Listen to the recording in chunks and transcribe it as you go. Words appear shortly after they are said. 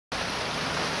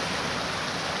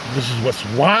This is what's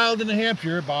wild in New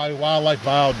Hampshire by wildlife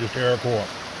biologist Eric Orr.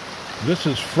 This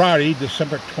is Friday,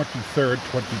 December 23rd,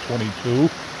 2022.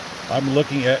 I'm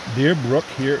looking at Deer Brook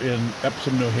here in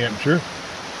Epsom, New Hampshire.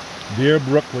 Deer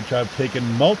Brook, which I've taken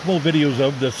multiple videos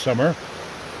of this summer.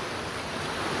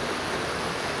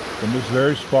 From this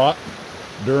very spot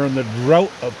during the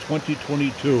drought of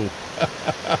 2022.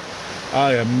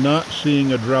 I am not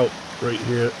seeing a drought right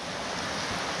here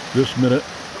this minute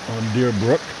on Deer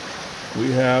Brook. We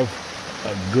have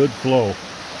a good flow.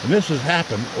 And this has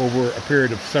happened over a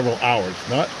period of several hours.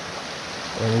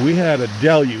 We had a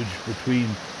deluge between,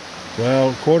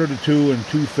 well, 1:45 and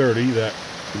 2:30 that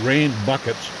rained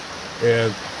buckets,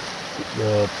 and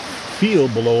the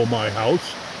field below my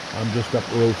house, I'm just up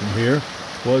the road from here,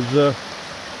 was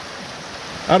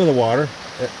out of the water.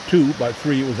 At 2, by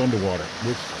 3 it was underwater.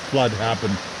 This flood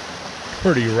happened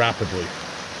pretty rapidly.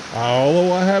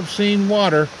 Although I have seen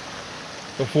water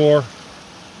before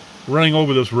running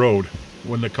over this road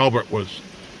when the culvert was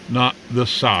not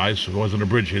this size. It wasn't a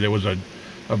bridge here. There was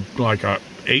like a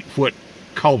 8-foot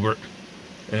culvert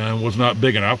and was not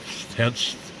big enough,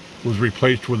 hence was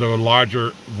replaced with a larger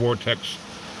vortex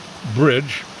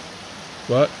bridge.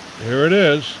 But here it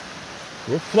is.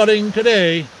 We're flooding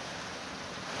today,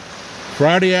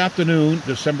 Friday afternoon,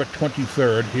 December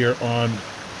 23rd, here on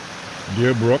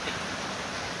Deer Brook.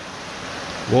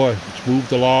 Boy, it's moved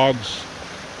the logs.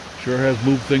 Sure has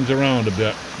moved things around a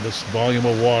bit, this volume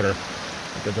of water.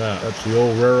 Look at that. That's the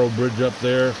old railroad bridge up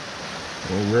there.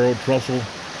 Old railroad trestle.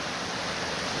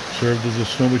 Served as a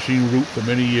snow machine route for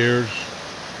many years.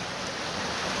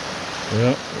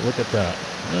 Yeah, look at that.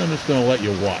 I'm just going to let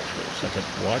you watch for a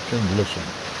second. Watch and listen.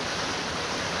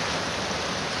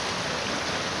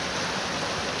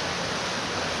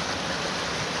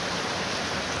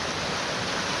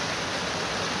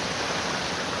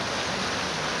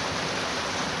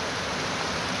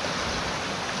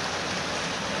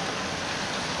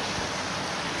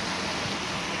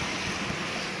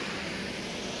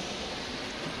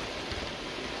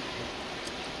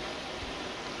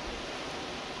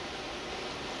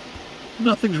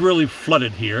 Nothing's really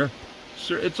flooded here.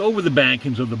 It's over the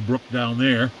bankings of the brook down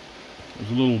there.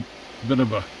 There's a little bit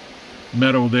of a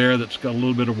meadow there that's got a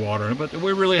little bit of water in it, but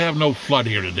we really have no flood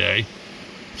here today.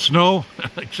 Snow,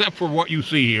 except for what you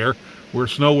see here, where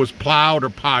snow was plowed or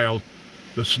piled,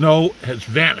 the snow has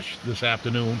vanished this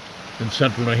afternoon in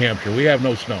central New Hampshire. We have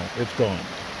no snow. It's gone.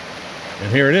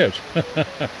 And here it is.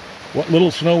 What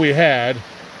little snow we had,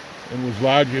 it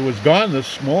was gone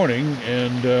this morning,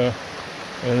 and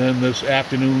then this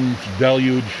afternoon's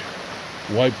deluge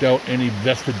wiped out any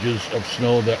vestiges of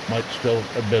snow that might still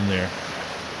have been there.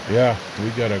 Yeah,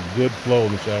 we got a good flow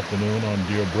this afternoon on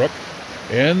Deer Brook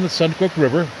and the Suncook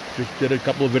River. Just did a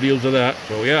couple of videos of that.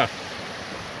 So yeah,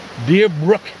 Deer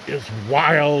Brook is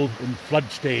wild in flood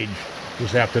stage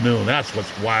this afternoon. That's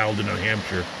what's wild in New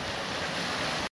Hampshire.